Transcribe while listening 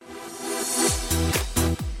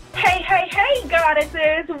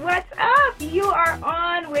Goddesses, what's up? You are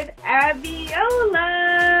on with Abiola,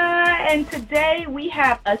 and today we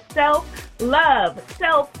have a self-love,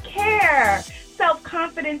 self-care,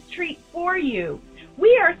 self-confidence treat for you.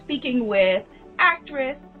 We are speaking with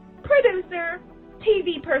actress, producer,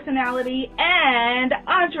 TV personality, and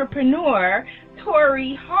entrepreneur,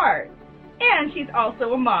 Tori Hart, and she's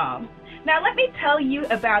also a mom. Now let me tell you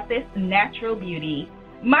about this natural beauty.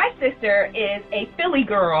 My sister is a Philly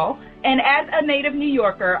girl, and as a native New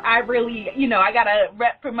Yorker, I really, I got to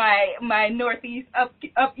rep for my Northeast, up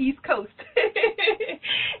East Coast.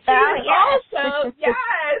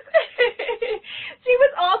 She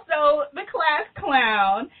was also the class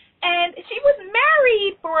clown, and she was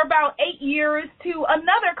married for about 8 years to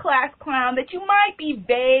another class clown that you might be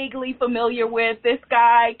vaguely familiar with, this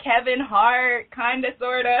guy, Kevin Hart, kind of,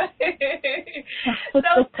 sort of.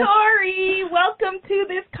 So, Tori, welcome to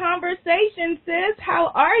this conversation, sis.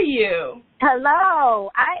 How are you?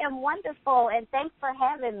 Hello. I am wonderful, and thanks for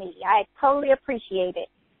having me. I totally appreciate it.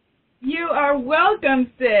 You are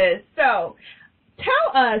welcome, sis. So,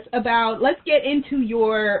 tell us about, let's get into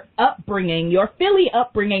your upbringing, your Philly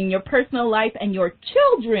upbringing, your personal life, and your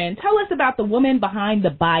children. Tell us about the woman behind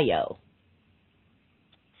the bio.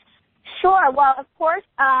 Sure. Well, of course,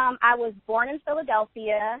 I was born in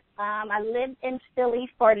Philadelphia. I lived in Philly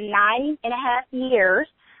for 9.5 years.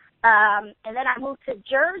 And then I moved to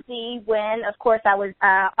Jersey when, of course, I was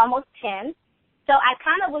almost 10. So I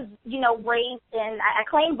kind of was, raised in, I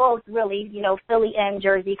claim both really, Philly and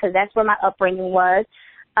Jersey because that's where my upbringing was.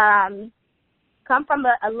 Come from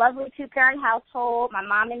a lovely two-parent household. My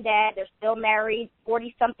mom and dad, they're still married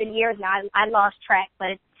 40-something years now. I lost track,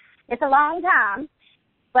 but it's a long time.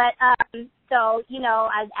 But so,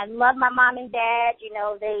 I love my mom and dad.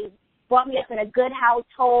 They brought me up in a good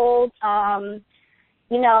household. I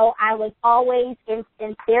was always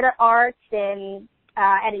in theater arts and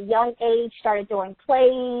at a young age, started doing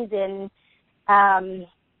plays and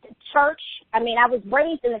church. I was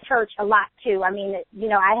raised in the church a lot too. I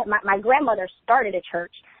had my grandmother started a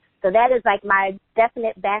church, so that is like my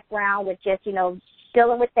definite background with just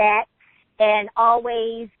dealing with that, and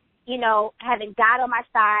always having God on my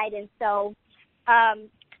side. And so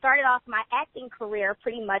started off my acting career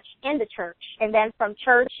pretty much in the church, and then from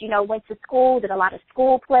church, went to school, did a lot of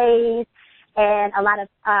school plays and a lot of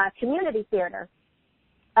community theater.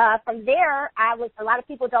 From there, a lot of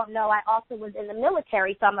people don't know, I also was in the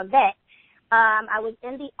military, so I'm a vet. I was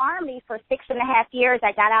in the Army for 6.5 years.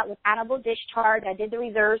 I got out with honorable discharge. I did the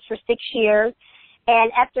reserves for 6 years.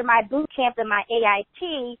 And after my boot camp and my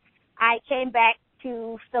AIT, I came back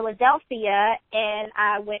to Philadelphia, and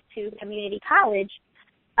I went to community college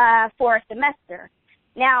for a semester.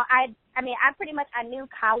 Now, I knew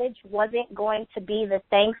college wasn't going to be the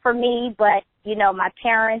thing for me, but, my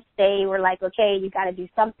parents, they were like, okay, you got to do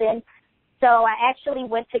something. So I actually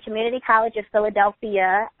went to community college in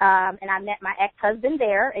Philadelphia, and I met my ex-husband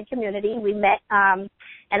there in community. We met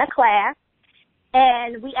in a class,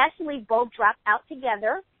 and we actually both dropped out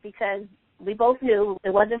together because we both knew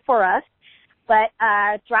it wasn't for us, but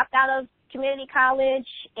dropped out of community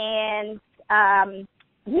college, and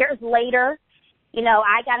years later,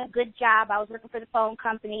 I got a good job. I was working for the phone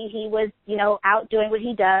company. He was, out doing what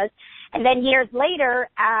he does. And then years later,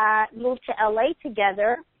 moved to L.A.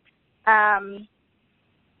 together.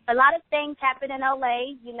 A lot of things happened in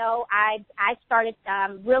L.A. I started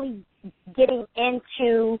really getting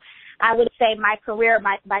into, I would say, my career,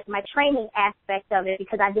 my training aspect of it,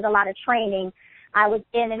 because I did a lot of training. I was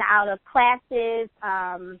in and out of classes.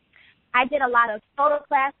 I did a lot of photo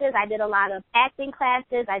classes. I did a lot of acting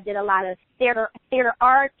classes. I did a lot of theater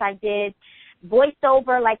arts. I did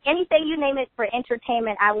voiceover, like anything you name it for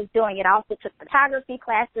entertainment, I was doing it. I also took photography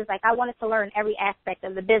classes. Like, I wanted to learn every aspect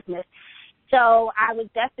of the business. So I was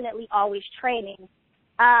definitely always training.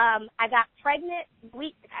 I got pregnant.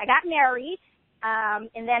 I got married.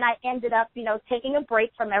 And then I ended up, taking a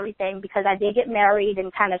break from everything because I did get married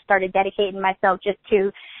and kind of started dedicating myself just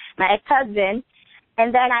to my ex-husband.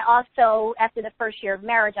 And then I also, after the first year of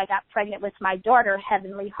marriage, I got pregnant with my daughter,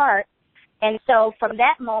 Heavenly Hart. And so from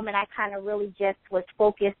that moment, I kind of really just was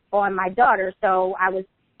focused on my daughter. So I was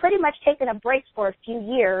pretty much taking a break for a few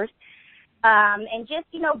years, and just,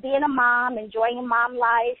 being a mom, enjoying mom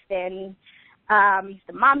life, and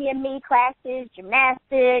the Mommy and Me classes,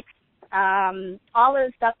 gymnastics, all of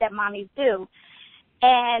the stuff that mommies do.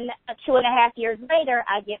 And 2.5 years later,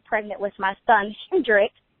 I get pregnant with my son,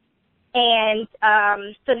 Hendrik. And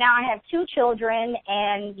so now I have 2 children,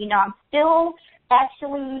 and, I'm still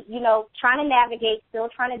actually, trying to navigate, still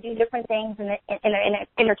trying to do different things in the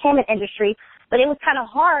entertainment industry. But it was kind of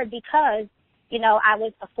hard because, I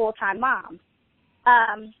was a full-time mom.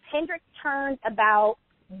 Hendrix turned about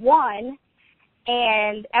 1,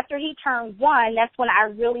 and after he turned 1, that's when I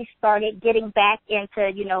really started getting back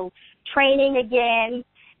into, training again,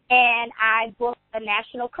 and I booked a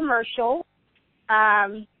national commercial.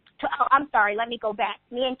 I'm sorry, let me go back.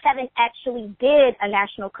 Me and Kevin actually did a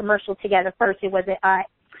national commercial together first. It was an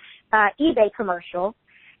eBay commercial.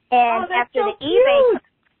 And after the eBay...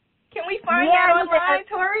 Can we find that online,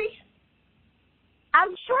 Tori?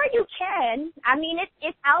 I'm sure you can. I mean,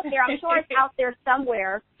 it's out there. I'm sure it's out there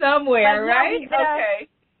somewhere. Somewhere, right? Okay.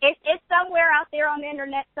 It's somewhere out there on the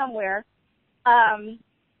internet somewhere.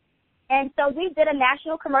 And so we did a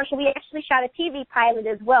national commercial. We actually shot a TV pilot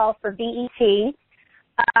as well for BET.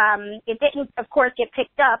 It didn't, of course, get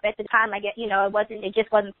picked up at the time. It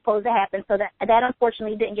just wasn't supposed to happen. So that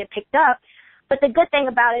unfortunately didn't get picked up. But the good thing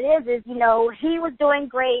about it is, he was doing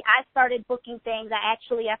great. I started booking things. I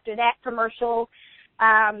actually, after that commercial,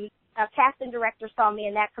 a casting director saw me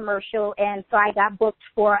in that commercial, and so I got booked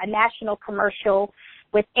for a national commercial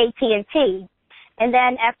with AT&T. And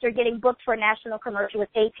then after getting booked for a national commercial with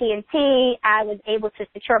AT&T, I was able to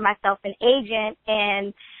secure myself an agent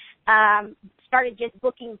and started just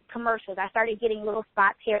booking commercials. I started getting little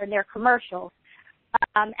spots here and there commercials.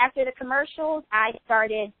 After the commercials, I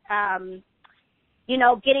started,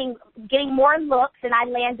 getting more looks, and I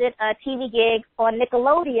landed a TV gig on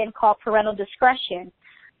Nickelodeon called Parental Discretion.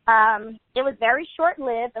 It was very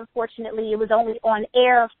short-lived. Unfortunately, it was only on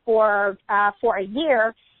air for a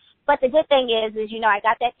year. But the good thing is, I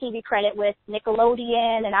got that TV credit with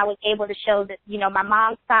Nickelodeon, and I was able to show that, my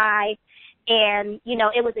mom's side. And,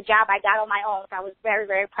 it was a job I got on my own. So I was very,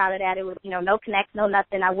 very proud of that. It was, no connects, no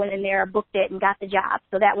nothing. I went in there, booked it, and got the job.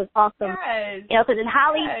 So that was awesome. Yes. Because in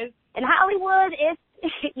Hollywood, it's,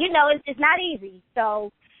 it's not easy.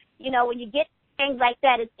 So, when you get things like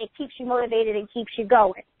that, it keeps you motivated and keeps you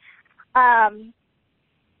going.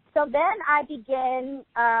 So then I began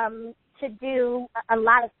to do a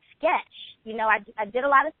lot of sketch. I did a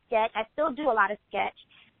lot of sketch. I still do a lot of sketch.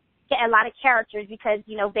 A lot of characters because,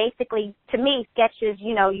 basically to me, sketches,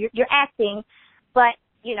 you're acting, but,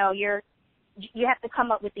 you have to come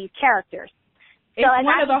up with these characters. It's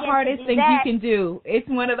one of the hardest things you can do. It's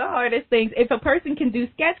one of the hardest things. If a person can do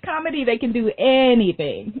sketch comedy, they can do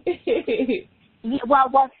anything. Well,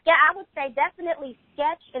 I would say definitely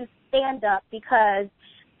sketch and stand-up because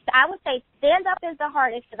I would say stand-up is the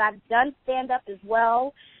hardest because I've done stand-up as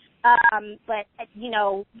well. But,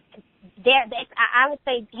 I would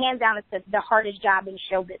say hands down it's the hardest job in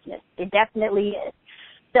show business. It definitely is.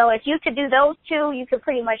 So if you could do those two, you could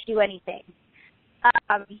pretty much do anything. So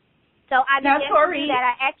I began to do that.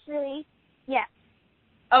 I actually, yeah.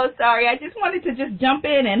 Oh, sorry. I just wanted to just jump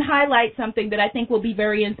in and highlight something that I think will be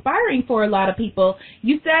very inspiring for a lot of people.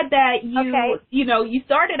 You said that you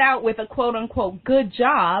started out with a quote-unquote good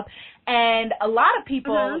job, and a lot of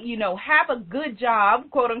people, have a good job,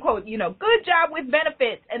 quote-unquote, good job with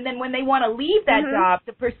benefits, and then when they want to leave that job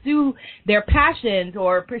to pursue their passions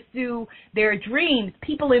or pursue their dreams,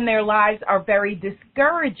 people in their lives are very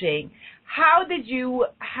discouraging. How did you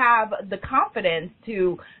have the confidence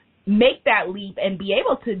to make that leap and be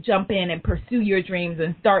able to jump in and pursue your dreams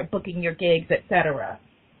and start booking your gigs, etc.?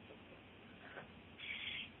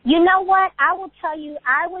 You know what? I will tell you,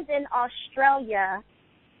 I was in Australia,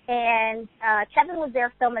 and Kevin was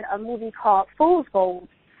there filming a movie called Fool's Gold,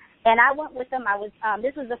 and I went with him.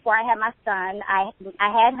 This was before I had my son. I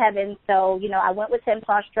had Heaven, so, I went with him to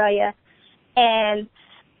Australia, and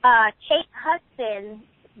Kate Hudson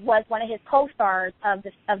was one of his co-stars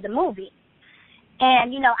of the movie.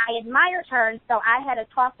 And, I admired her, and so I had a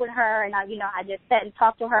talk with her, and, I just sat and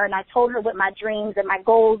talked to her, and I told her what my dreams and my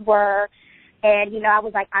goals were. And, I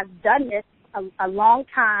was like, I've done this a long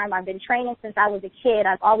time. I've been training since I was a kid.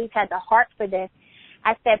 I've always had the heart for this.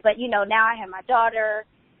 I said, but, now I have my daughter.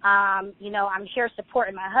 I'm here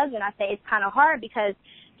supporting my husband. I say it's kind of hard because,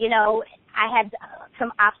 I had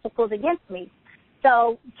some obstacles against me.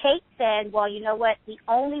 So Kate said, well, you know what? The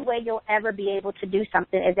only way you'll ever be able to do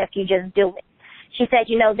something is if you just do it. She said,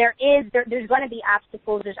 there's going to be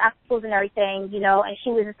obstacles. There's obstacles and everything, and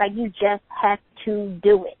she was just like, you just have to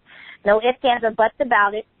do it. No ifs, ands, or buts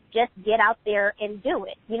about it. Just get out there and do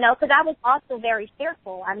it, because I was also very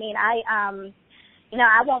fearful. I mean, I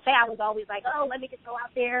won't say I was always like, oh, let me just go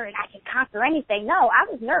out there and I can conquer anything. No, I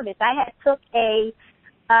was nervous. I had took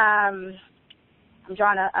I'm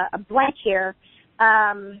drawing a blank here,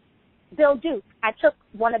 Bill Duke. I took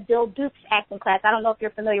one of Bill Duke's acting class. I don't know if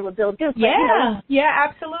you're familiar with Bill Duke. Yeah, yeah,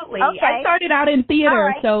 absolutely. Okay. I started out in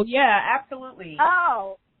theater, so yeah, absolutely.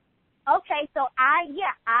 Oh, okay. So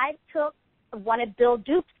I took one of Bill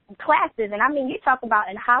Duke's classes, and I mean, you talk about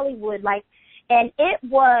in Hollywood, like And it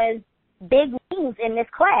was big names in this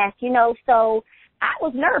class, you know, so I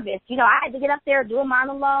was nervous. You know, I had to get up there, do a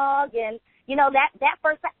monologue, and, you know, that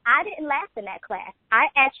first, I didn't last in that class. I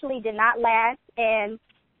actually did not last, and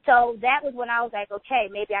so that was when I was like, okay,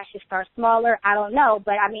 maybe I should start smaller. I don't know,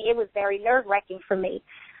 but, I mean, it was very nerve-wracking for me.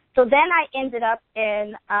 So then I ended up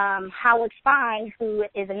in Howard Fine, who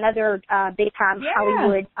is another big-time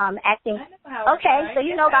Hollywood acting. Okay, so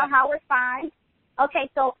you know about Howard Fine. Okay,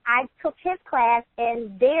 so I took his class,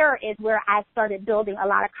 and there is where I started building a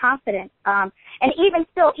lot of confidence. And even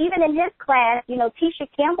still, even in his class, you know, Tisha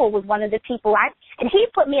Campbell was one of the people. And he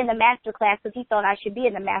put me in the master class because he thought I should be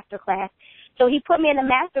in the master class. So he put me in the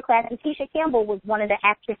master class, and Tisha Campbell was one of the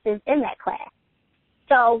actresses in that class.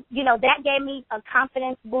 So, you know, that gave me a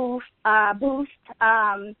confidence boost.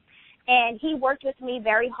 And he worked with me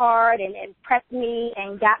very hard and impressed me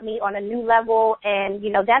and got me on a new level. And, you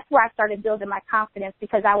know, that's where I started building my confidence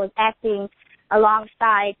because I was acting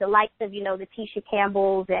alongside the likes of, you know, the Tisha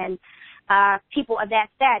Campbells and people of that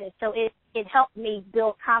status. So it helped me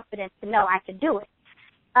build confidence to know I could do it.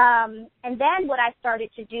 And then what I started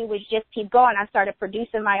to do was just keep going. I started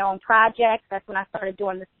producing my own projects. That's when I started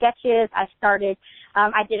doing the sketches. I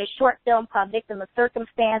did a short film called Victim of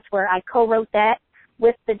Circumstance where I co-wrote that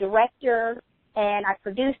with the director, and I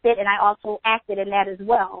produced it, and I also acted in that as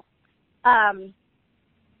well. And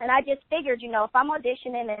I just figured, you know, if I'm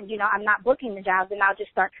auditioning and, you know, I'm not booking the jobs, then I'll just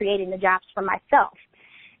start creating the jobs for myself.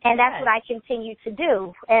 And that's what I continue to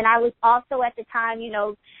do. And I was also at the time, you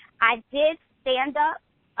know, I did stand up,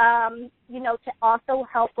 you know, to also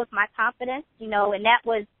help with my confidence, you know, and that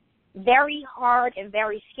was very hard and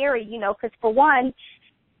very scary, you know, because for one,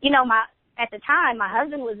 you know, at the time, my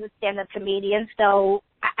husband was a stand-up comedian, so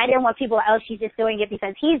I didn't want people, oh, she's just doing it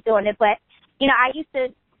because he's doing it. But, you know, I used to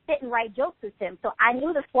sit and write jokes with him. So I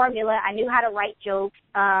knew the formula. I knew how to write jokes.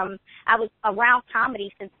 I was around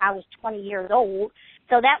comedy since I was 20 years old.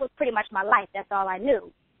 So that was pretty much my life. That's all I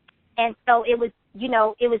knew. And so it was, you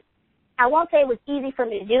know, I won't say it was easy for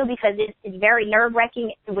me to do because it's very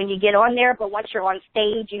nerve-wracking when you get on there. But once you're on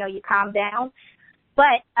stage, you know, you calm down.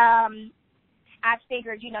 But I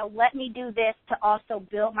figured, you know, let me do this to also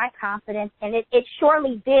build my confidence. And it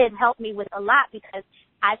surely did help me with a lot because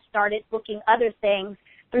I started booking other things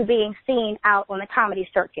through being seen out on the comedy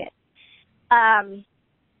circuit.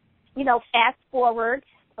 You know, fast forward,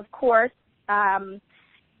 of course,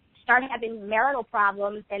 started having marital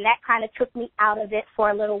problems, and that kind of took me out of it for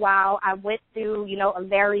a little while. I went through, you know, a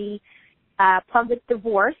very public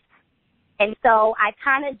divorce. And so I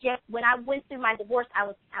kind of just, when I went through my divorce,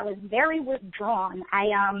 I was very withdrawn. I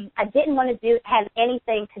didn't want to have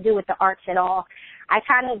anything to do with the arts at all. I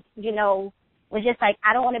kind of, you know, was just like,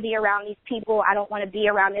 I don't want to be around these people. I don't want to be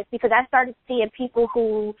around this because I started seeing people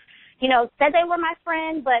who, you know, said they were my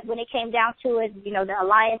friend, but when it came down to it, you know, the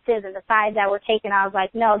alliances and the sides that were taken, I was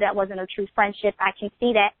like, no, that wasn't a true friendship. I can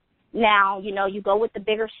see that now. You know, you go with the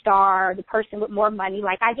bigger star, the person with more money.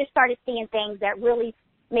 Like, I just started seeing things that really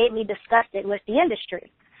made me disgusted with the industry.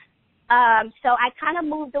 So I kind of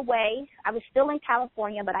moved away. I was still in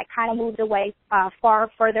California, but I kind of moved away far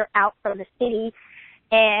further out from the city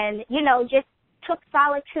and, you know, just took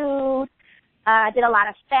solitude, did a lot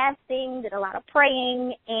of fasting, did a lot of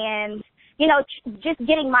praying, and, you know, just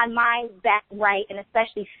getting my mind back right and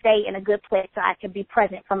especially stay in a good place so I could be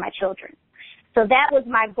present for my children. So that was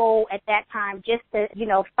my goal at that time, just to, you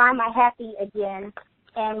know, find my happy again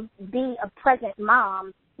and be a present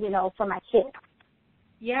mom, you know, for my kids.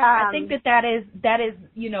 Yeah, I think that is,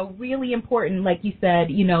 you know, really important, like you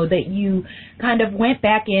said, you know, that you kind of went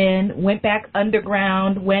back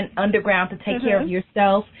underground to take care of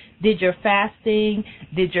yourself, did your fasting,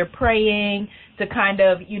 did your praying to kind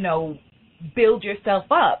of, you know, build yourself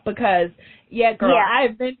up because, yeah, girl, yeah.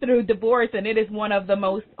 I've been through divorce and it is one of the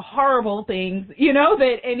most horrible things, you know,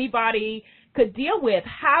 that anybody could deal with.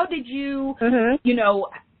 How did you, you know,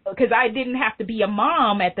 because I didn't have to be a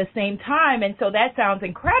mom at the same time, and so that sounds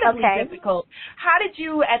incredibly difficult. How did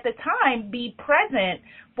you, at the time, be present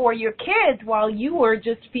for your kids while you were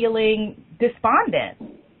just feeling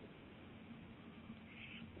despondent?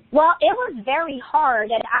 Well, it was very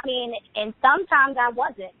hard, and I mean, and sometimes I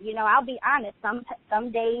wasn't. You know, I'll be honest.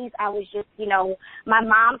 Some days I was just, you know, my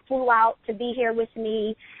mom flew out to be here with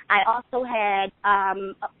me. I also had,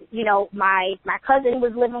 you know, my cousin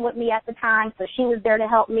was living with me at the time, so she was there to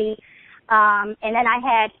help me. And then I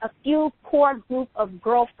had a few core group of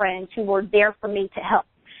girlfriends who were there for me to help.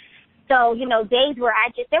 So, you know, days where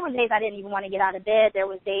there were days I didn't even want to get out of bed. There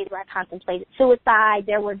was days where I contemplated suicide.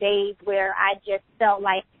 There were days where I just felt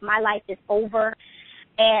like my life is over.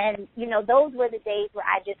 And, you know, those were the days where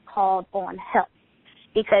I just called on help.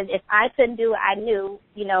 because if I couldn't do it, I knew,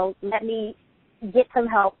 let me get some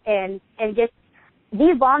help and just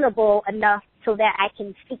be vulnerable enough so that I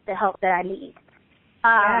can seek the help that I need.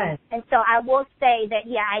 Yes. And so I will say that,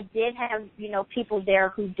 I did have, people there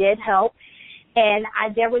who did help. And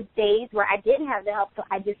there was days where I didn't have the help, so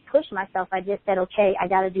I just pushed myself. I just said, okay, I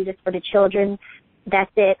got to do this for the children.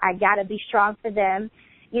 That's it. I got to be strong for them.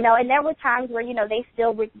 And there were times where, they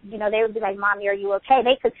still would, they would be like, Mommy, are you okay?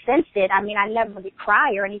 They could sense it. I mean, I never would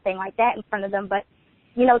cry or anything like that in front of them. But,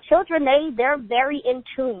 children, they're very in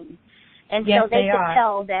tune. And yes, so they could are.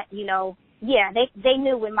 tell that, they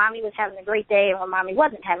knew when Mommy was having a great day and when Mommy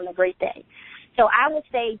wasn't having a great day. So I would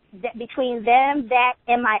say that between them, that,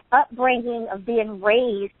 and my upbringing of being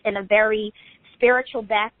raised in a very spiritual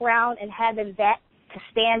background and having that to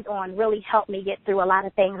stand on really helped me get through a lot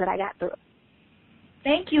of things that I got through.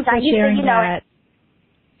 Thank you for sharing that.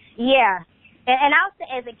 Yeah. And I'll say,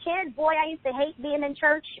 as a kid, boy, I used to hate being in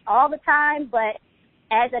church all the time, but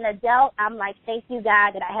as an adult, I'm like, thank you,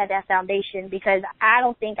 God, that I had that foundation, because I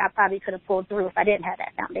don't think I probably could have pulled through if I didn't have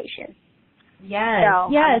that foundation. Yes.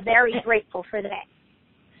 So yes. I'm very grateful for that.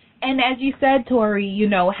 And as you said, Tori,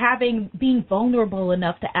 being vulnerable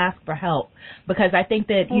enough to ask for help, because I think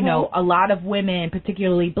that, a lot of women,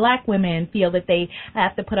 particularly Black women, feel that they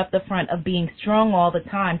have to put up the front of being strong all the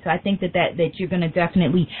time. So I think that you're going to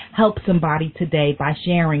definitely help somebody today by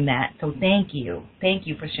sharing that. So thank you. Thank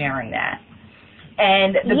you for sharing that.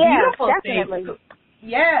 And the beautiful definitely.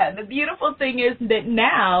 thing, the beautiful thing is that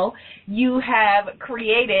now you have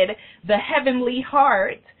created the Heavenly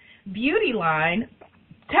Heart beauty line.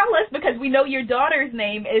 Tell us, because we know your daughter's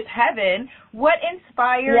name is Heaven, what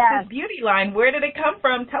inspired this beauty line? Where did it come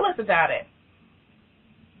from? Tell us about it.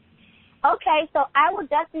 Okay, so I would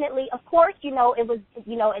definitely, of course, it was,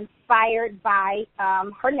 inspired by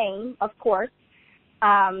her name, of course.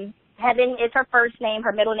 Heaven is her first name.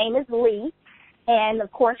 Her middle name is Lee, and,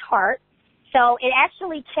 of course, Hart. So it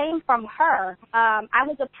actually came from her. I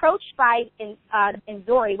was approached by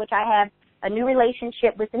Enzori, which I have a new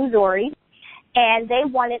relationship with Enzori, and they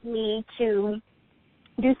wanted me to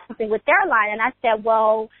do something with their line. And I said,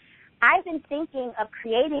 well, I've been thinking of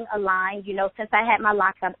creating a line, since I had my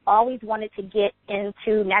locks. I've always wanted to get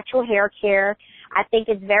into natural hair care. I think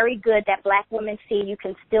it's very good that Black women see you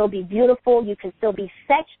can still be beautiful, you can still be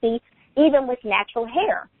sexy, even with natural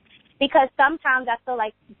hair. Because sometimes I feel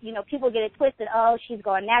like, people get it twisted. Oh, she's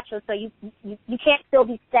going natural, so you can't still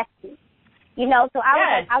be sexy. So I was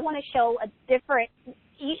like, I want to show a different,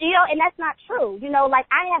 and that's not true. Like,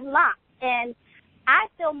 I have locks, and I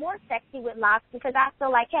feel more sexy with locks because I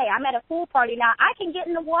feel like, hey, I'm at a pool party now. I can get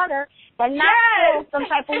in the water and not feel some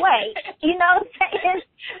type of way. You know what I'm saying?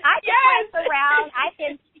 I can dance around. I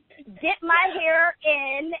can dip my hair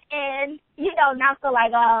in and, not feel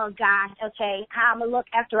like, oh, gosh, okay, how I'm going to look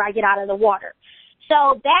after I get out of the water.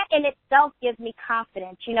 So that in itself gives me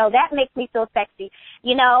confidence. That makes me feel sexy,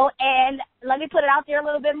 and let me put it out there a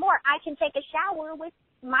little bit more. I can take a shower with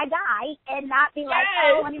my guy and not be like,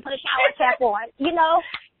 oh, let me put a shower cap on,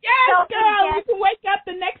 Yes, so girl, you can wake up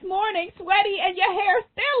the next morning sweaty and your hair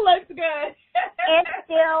still looks good. It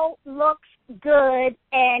still looks good,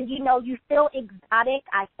 and, you feel exotic.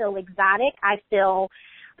 I feel exotic. I feel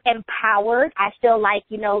empowered. I feel like,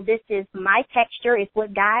 this is my texture. It's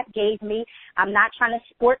what God gave me. I'm not trying to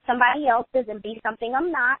sport somebody else's and be something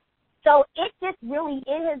I'm not. So it has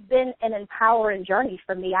been an empowering journey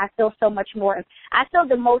for me. I feel so much more. I feel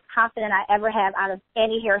the most confident I ever have out of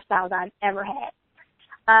any hairstyles I've ever had.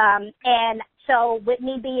 And so with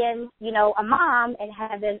me being, a mom and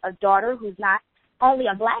having a daughter who's not only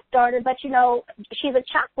a Black daughter, but, she's a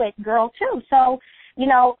chocolate girl too. So,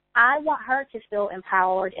 I want her to feel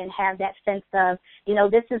empowered and have that sense of,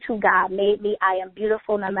 this is who God made me. I am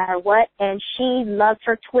beautiful no matter what. And she loves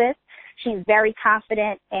her twist. She's very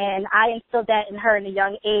confident, and I instilled that in her in a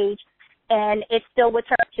young age, and it's still with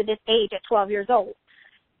her to this age at 12 years old.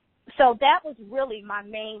 So that was really my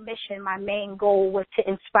main mission, my main goal was to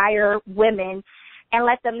inspire women and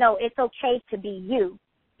let them know it's okay to be you.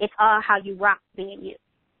 It's all how you rock being you.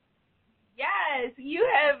 Yes, you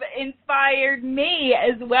have inspired me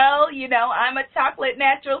as well. I'm a chocolate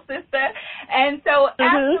natural sister. And so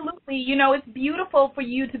absolutely, it's beautiful for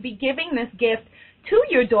you to be giving this gift to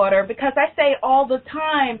your daughter, because I say all the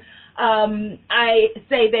time, I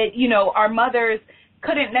say that, our mothers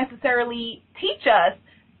couldn't necessarily teach us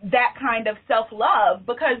that kind of self-love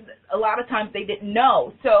because a lot of times they didn't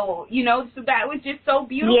know. So, so that was just so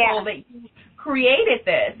beautiful that you created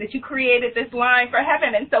this line for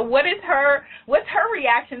Heaven. And so what's her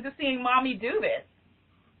reaction to seeing Mommy do this?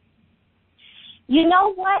 You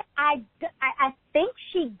know what? I think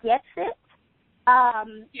she gets it.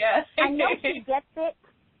 Yeah. I know she gets it,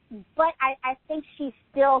 but I think she's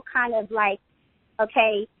still kind of like,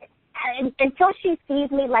 okay, until she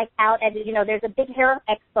sees me like out at, there's a big hair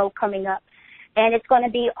expo coming up, and it's going to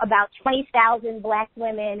be about 20,000 Black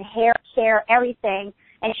women, hair care, everything,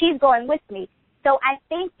 and she's going with me. So I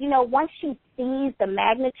think, once she sees the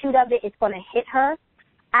magnitude of it, it's going to hit her.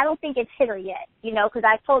 I don't think it's hit her yet, because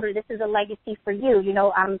I told her this is a legacy for you.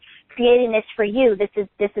 I'm creating this for you. This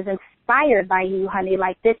is inspired by you, honey.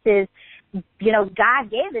 Like, this is, God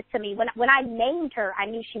gave this to me. When I named her, I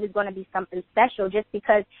knew she was going to be something special just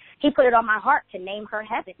because he put it on my heart to name her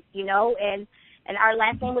Heaven, and our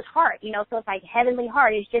last name was Hart, so it's like Heavenly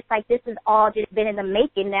Heart. It's just like this has all just been in the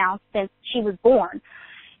making now since she was born.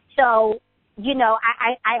 So,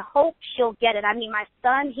 I hope she'll get it. I mean, my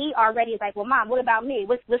son, he already is like, well, Mom, what about me?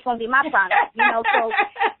 What's going to be my product? So,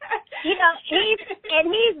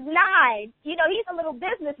 he's 9. He's a little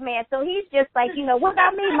businessman, so he's just like, what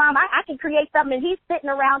about me, Mom? I can create something. And he's sitting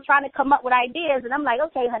around trying to come up with ideas, and I'm like,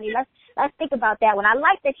 okay, honey, let's think about that one. I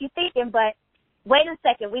like that you're thinking, but wait a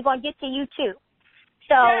second, we're going to get to you too.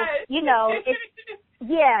 So,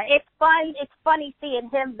 it's fun. It's funny seeing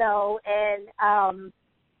him though, and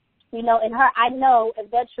and her, I know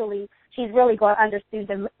eventually she's really going to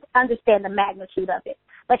understand the magnitude of it.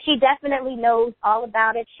 But she definitely knows all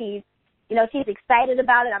about it. She's excited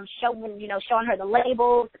about it. I'm showing her the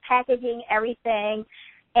labels, the packaging, everything.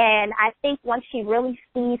 And I think once she really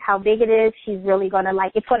sees how big it is, she's really going to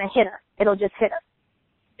it's going to hit her. It'll just hit her.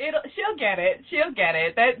 She'll get it.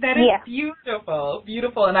 That is beautiful,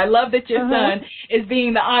 beautiful. And I love that your son is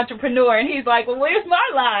being the entrepreneur, and he's like, well, where's my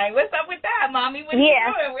line? What's up with that, Mommy? What are you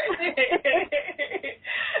doing? Where's it?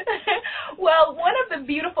 Well, one of the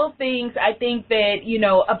beautiful things I think that,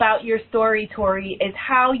 about your story, Tori, is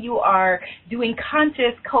how you are doing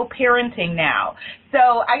conscious co-parenting now. So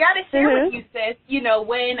I got to share with you, sis,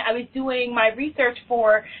 when I was doing my research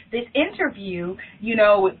for this interview,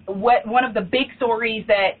 one of the big stories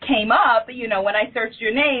that came up, when I searched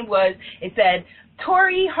your name it said,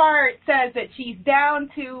 Tori Hart says that she's down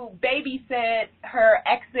to babysit her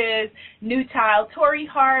ex's new child. Tori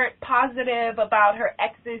Hart positive about her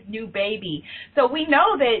ex's new baby. So we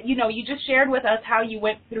know that, you just shared with us how you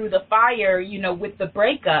went through the fire, with the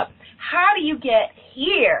breakup. How do you get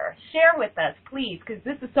here? Share with us, please, because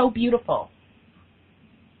this is so beautiful.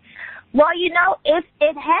 Well,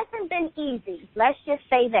 it hasn't been easy. Let's just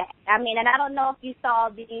say that. I mean, and I don't know if you saw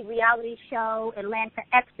the reality show Atlanta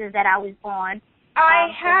Exes that I was on. I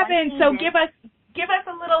haven't, so give us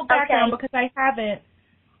a little background because I haven't.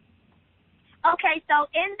 Okay, so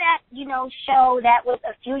in that, show, that was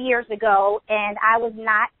a few years ago, and I was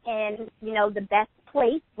not in, the best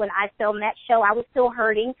place when I filmed that show. I was still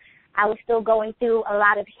hurting. I was still going through a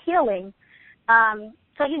lot of healing.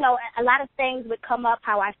 So, a lot of things would come up,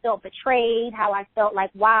 how I felt betrayed, how I felt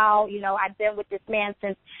like, wow, I've been with this man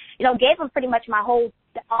since, gave him pretty much all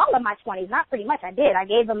of my 20s. Not pretty much, I did. I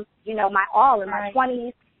gave him, my all in my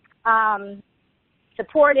 20s,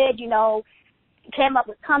 supported, came up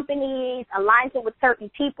with companies, aligned it with certain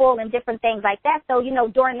people and different things like that. So,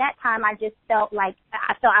 during that time, I just felt like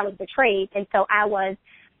I was betrayed. And so I was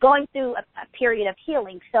going through a period of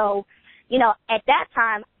healing. So, at that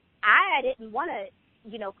time, I didn't want to,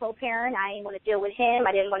 co-parent. I didn't want to deal with him.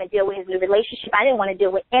 I didn't want to deal with his new relationship. I didn't want to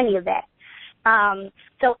deal with any of that.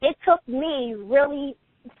 So it took me really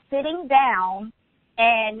sitting down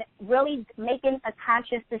and really making a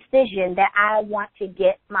conscious decision that I want to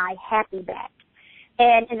get my happy back.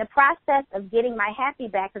 And in the process of getting my happy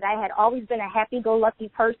back, because I had always been a happy-go-lucky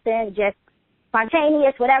person, just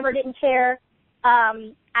spontaneous, whatever, didn't care,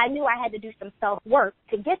 I knew I had to do some self-work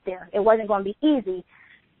to get there. It wasn't going to be easy.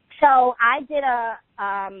 So I did a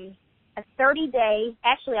 30-day,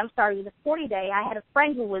 actually, I'm sorry, it was a 40-day. I had a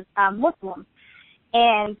friend who was Muslim.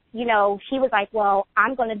 And, she was like, well,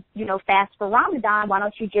 I'm going to, fast for Ramadan. Why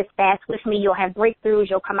don't you just fast with me? You'll have breakthroughs.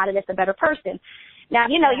 You'll come out of this a better person. Now,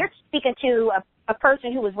 you're speaking to a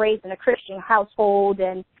person who was raised in a Christian household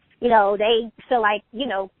and, they feel like,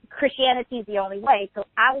 Christianity is the only way. So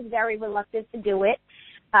I was very reluctant to do it.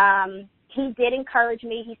 He did encourage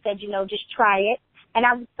me. He said, just try it. And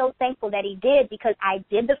I was so thankful that he did, because I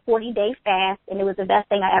did the 40-day fast, and it was the best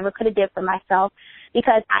thing I ever could have did for myself,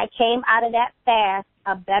 because I came out of that fast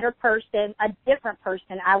a better person, a different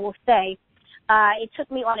person, I will say. It took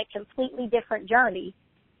me on a completely different journey.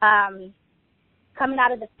 Coming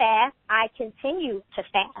out of the fast, I continued to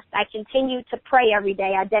fast. I continued to pray every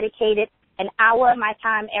day. I dedicated an hour of my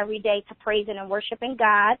time every day to praising and worshiping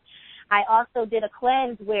God. I also did a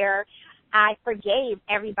cleanse where I forgave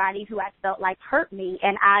everybody who I felt like hurt me,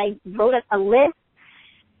 and I wrote a list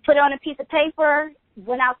put it on a piece of paper,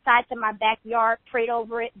 went outside to my backyard, prayed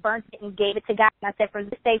over it, burnt it, and gave it to God. And I said, from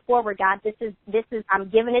this day forward, God, this is, I'm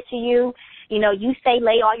giving it to you. You know, you say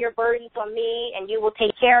lay all your burdens on me and you will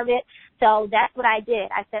take care of it. So that's what I did.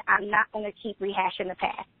 I said, I'm not going to keep rehashing the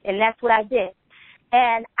past. And that's what I did.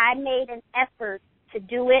 And I made an effort to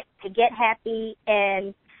do it, to get happy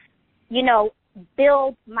and, you know,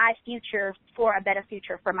 build my future for a better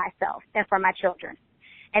future for myself and for my children.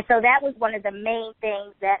 And so that was one of the main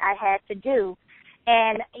things that I had to do.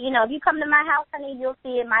 And, you know, if you come to my house, honey, you'll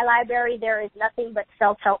see in my library there is nothing but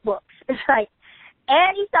self-help books. It's like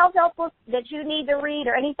any self-help book that you need to read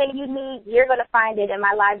or anything you need, you're going to find it in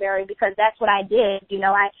my library because that's what I did. You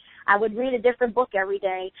know, I would read a different book every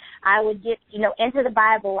day. I would get, you know, into the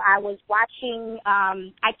Bible. I was watching,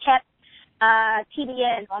 I kept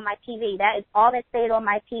TBN on my TV. That is all that stayed on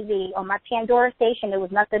my TV. On my Pandora station, it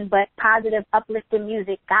was nothing but positive, uplifting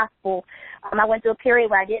music, gospel. I went through a period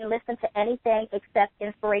where I didn't listen to anything except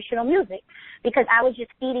inspirational music because I was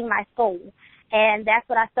just feeding my soul. And that's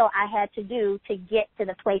what I felt I had to do to get to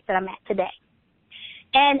the place that I'm at today.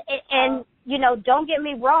 And you know, don't get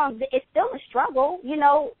me wrong, it's still a struggle. You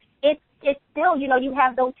know, it's still, you know, you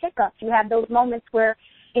have those hiccups. You have those moments where,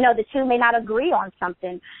 you know, the two may not agree on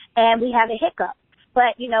something and we have a hiccup.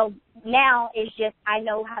 But, you know, now it's just I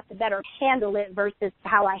know how to better handle it versus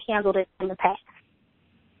how I handled it in the past.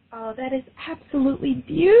 Oh, that is absolutely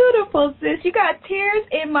beautiful, sis. You got tears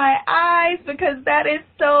in my eyes because that is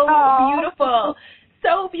so beautiful.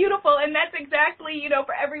 So beautiful. And that's exactly, you know,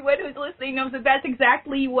 for everyone who's listening knows that that's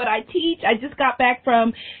exactly what I teach. I just got back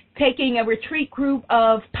from taking a retreat group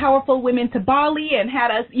of powerful women to Bali and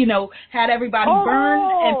had us, you know, had everybody burn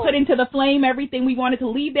and put into the flame everything we wanted to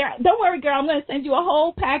leave there. Don't worry, girl. I'm going to send you a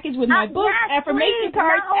whole package with my book, affirmation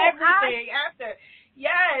cards, everything after.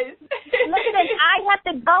 Yes. Listen, I have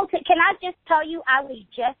to go. Can I just tell you, I was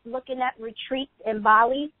just looking at retreats in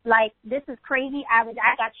Bali. Like, this is crazy. I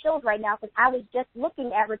got chills right now because I was just looking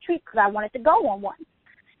at retreats because I wanted to go on one.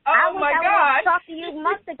 Oh, my God. I wanted to talk to you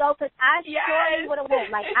months ago because I surely would have went.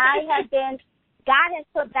 Like, God has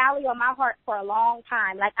put Bali on my heart for a long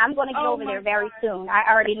time. Like, I'm going to get over there very soon. I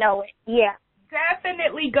already know it. Yeah.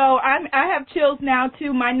 Definitely go. I have chills now,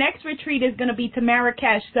 too. My next retreat is going to be to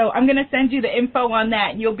Marrakesh, so I'm going to send you the info on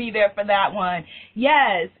that, and you'll be there for that one.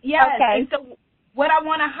 Yes. Okay. And so what I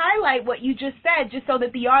want to highlight, what you just said, just so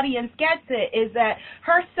that the audience gets it, is that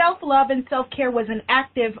her self-love and self-care was an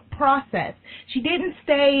active process. She didn't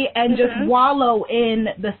stay and just wallow in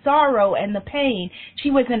the sorrow and the pain. She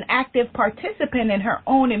was an active participant in her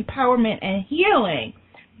own empowerment and healing.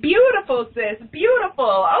 Beautiful, sis.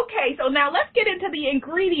 Beautiful. Okay, so now let's get into the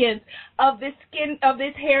ingredients of this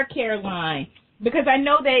hair care line. Because I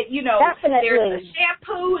know that, you know, there's a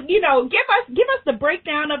shampoo, you know, give us the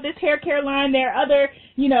breakdown of this hair care line. There are other,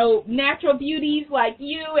 you know, natural beauties like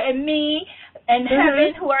you and me and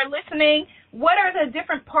Heaven who are listening. What are the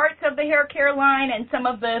different parts of the hair care line and some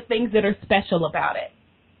of the things that are special about it?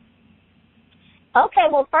 Okay,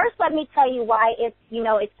 well, first let me tell you why it's, you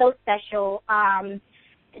know, it's so special.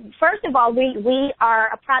 First of all, we are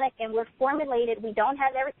a product and we're formulated. We don't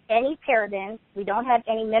have any parabens. We don't have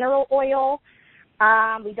any mineral oil.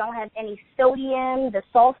 We don't have any sodium, the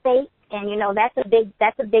sulfate, and you know that's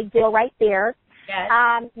a big deal right there. Yes.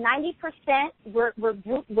 90%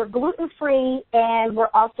 we're gluten free and we're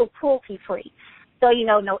also cruelty free. So you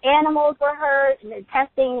know no animals were hurt, no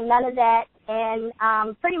testing, none of that, and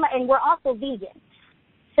pretty much, and we're also vegan.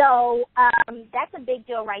 So that's a big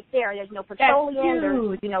deal right there. There's no petroleum.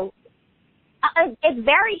 There's, you know, it's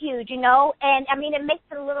very huge, you know. And, I mean, it makes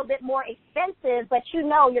it a little bit more expensive, but, you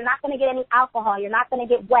know, you're not going to get any alcohol. You're not going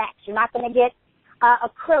to get wax. You're not going to get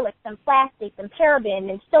acrylics and plastics and paraben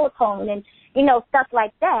and silicone and, you know, stuff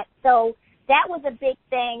like that. So that was a big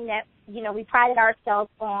thing that, you know, we prided ourselves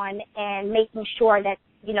on and making sure that,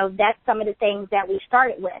 you know, that's some of the things that we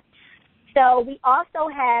started with. So we also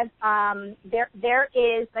have, there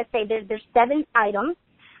is, let's say there's 7 items.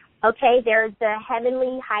 Okay, there's the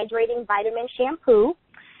Heavenly Hydrating Vitamin Shampoo.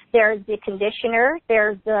 There's the conditioner.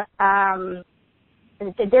 There's the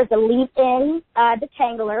leave-in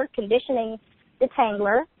detangler, conditioning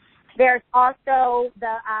detangler. There's also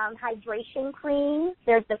the hydration cream.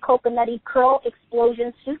 There's the Coconutty Curl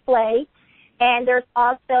Explosion Souffle. And there's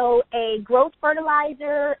also a growth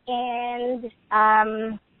fertilizer and,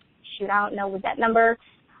 I don't know what that number.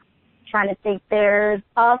 I'm trying to think. There's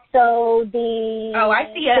also the. Oh, I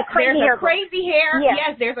see it. There's a crazy hair.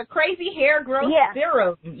 Yes, there's a crazy hair growth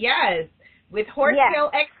serum. Yes, with horsetail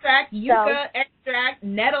extract, yucca extract,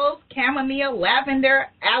 nettles, chamomile, lavender,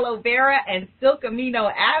 aloe vera, and silk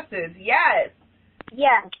amino acids. Yes.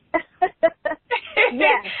 Yes.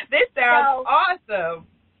 Yes. This sounds So, awesome.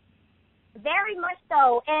 very much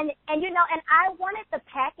so. And I wanted the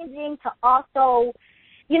packaging to also,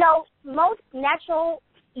 most natural,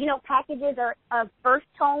 packages are of earth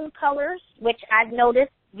tone colors, which I've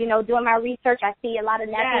noticed, doing my research. I see a lot of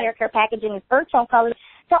natural hair care packaging is earth tone colors.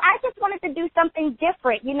 So I just wanted to do something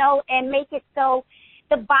different, and make it so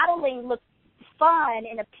the bottling looks fun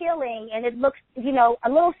and appealing, and it looks, a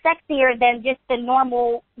little sexier than just the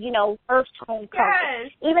normal, earth tone color.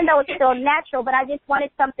 Yes. Even though it's still natural, but I just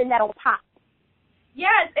wanted something that'll pop.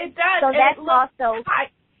 Yes, it does. So and that's it looks also.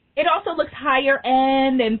 It also looks higher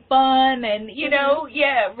end and fun and,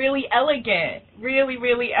 really elegant. Really,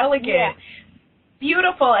 really elegant. Yeah.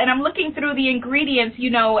 Beautiful. And I'm looking through the ingredients,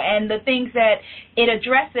 and the things that it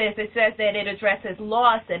addresses. It says that it addresses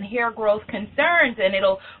loss and hair growth concerns, and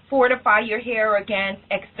it'll fortify your hair against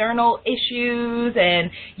external issues,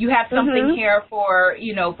 and you have something here for,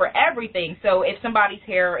 for everything. So if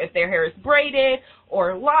their hair is braided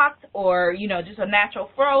or locked or, just a natural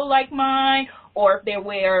fro like mine, or if they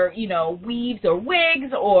wear, weaves or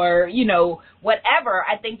wigs or, whatever,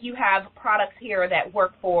 I think you have products here that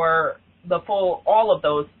work for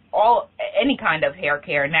any kind of hair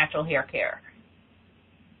care, natural hair care.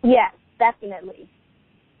 Yes, definitely.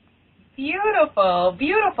 Beautiful,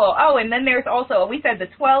 beautiful. Oh, and then there's also, we said the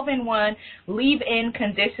 12-in-1 leave-in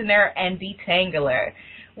conditioner and detangler.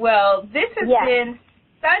 Well, this has been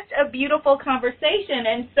such a beautiful conversation,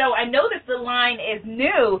 and so I know that the line is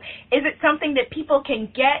new. Is it something that people can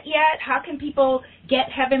get yet? How can people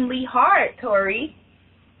get Heavenly Heart, Tori?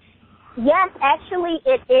 Yes, actually,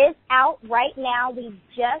 it is out right now. We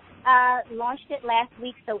just launched it last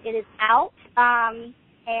week, so it is out. And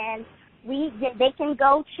they can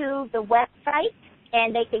go to the website,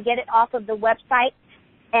 and they can get it off of the website.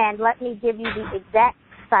 And let me give you the exact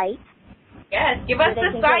site. Yes, give us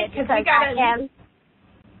the site, because we got to.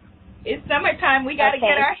 It's summertime. We got to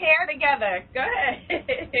get our hair together. Go ahead.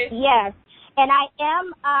 Yes. And I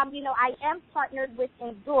am partnered with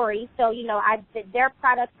Enzuri, so, their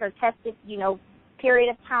products are tested, period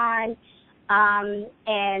of time.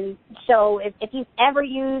 And so if you've ever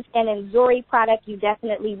used an Enzuri product, you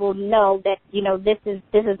definitely will know that, this is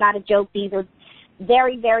not a joke. These are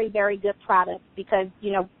very, very, very good products because,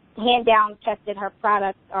 hand down tested, her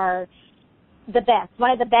products are the best,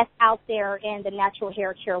 one of the best out there in the natural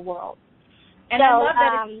hair care world. And so, I love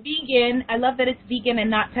that it's vegan. I love that it's vegan and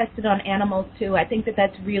not tested on animals, too. I think that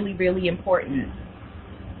that's really, really important.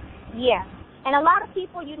 Yeah. And a lot of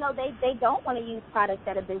people, they don't want to use products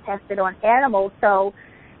that have been tested on animals. So,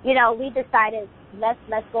 we decided let's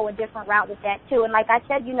go a different route with that, too. And like I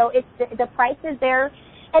said, it's the prices there,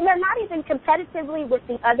 and they're not even competitively with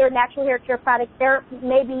the other natural hair care products. They're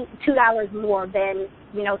maybe $2 more than,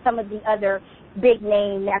 some of the other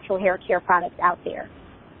big-name natural hair care products out there.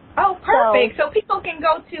 Oh, perfect. So people can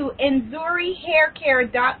go to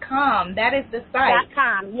EnzuriHairCare.com. That is the site.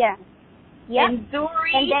 .com, yes. Yep.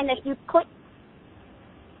 Enzuri. And then if you click.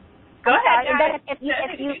 Go ahead. And then if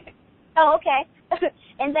you. Oh, okay.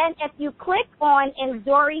 And then if you click on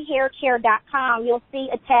EnzuriHairCare.com, you'll see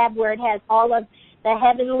a tab where it has all of the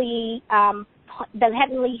Heavenly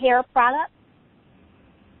hair products.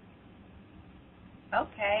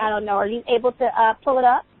 Okay. I don't know. Are you able to pull it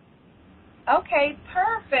up? Okay,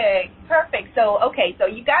 perfect. So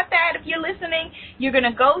you got that. If you're listening, you're going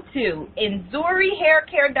to go to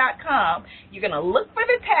EnzuriHairCare.com. You're going to look for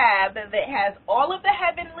the tab that has all of the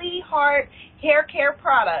Heavenly Heart hair care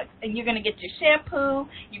products, and you're going to get your shampoo,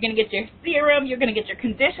 you're going to get your serum, you're going to get your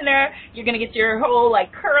conditioner, you're going to get your whole,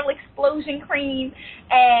 curl explosion cream,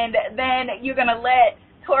 and then you're going to let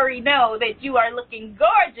Tori know that you are looking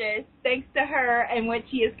gorgeous thanks to her and what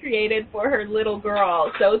she has created for her little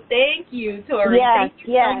girl. So thank you, Tori. Yes, thank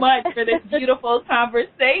you so much for this beautiful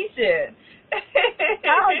conversation.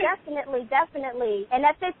 Oh, definitely. And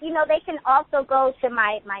that's it. They can also go to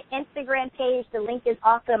my Instagram page. The link is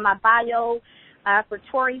also in my bio for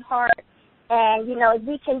Tori Hart. And, as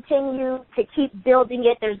we continue to keep building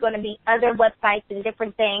it, there's going to be other websites and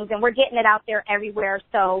different things, and we're getting it out there everywhere.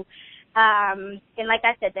 So, and like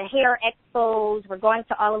I said, the hair expos, we're going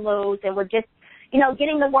to all of those, and we're just,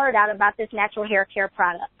 getting the word out about this natural hair care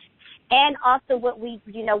product. And also what we're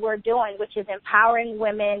doing, which is empowering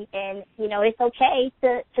women, and, it's okay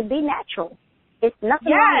to be natural. It's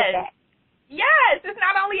nothing wrong with that. Yes, it's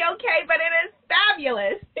not only okay, but it is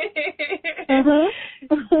fabulous.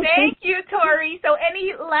 Thank you, Tori. So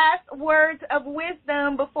any last words of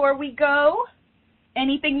wisdom before we go?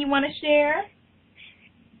 Anything you want to share?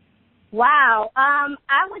 Wow.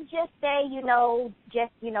 I would just say,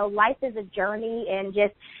 life is a journey, and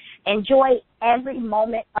just enjoy every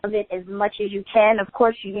moment of it as much as you can. Of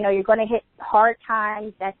course, you know, you're going to hit hard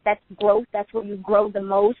times. That's growth. That's where you grow the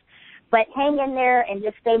most. But hang in there and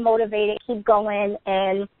just stay motivated, keep going,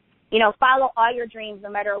 and, you know, follow all your dreams, no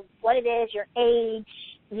matter what it is, your age,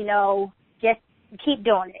 you know, just keep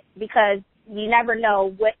doing it, because you never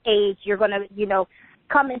know what age you're going to, you know,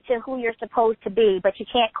 come into who you're supposed to be, but you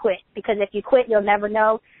can't quit, because if you quit, you'll never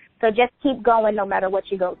know. So just keep going no matter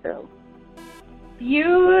what you go through.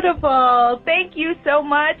 Beautiful. Thank you so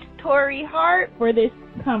much, Tori Hart, for this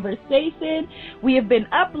conversation. We have been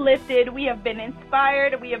uplifted, we have been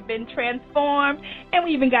inspired, we have been transformed, and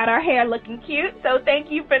we even got our hair looking cute. So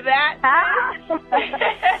thank you for that.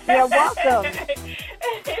 You're welcome.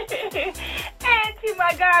 And to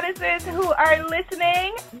my goddesses who are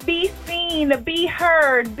listening, be seen, be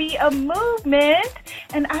heard, be a movement,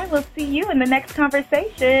 and I will see you in the next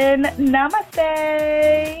conversation.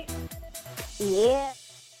 Namaste. Yeah.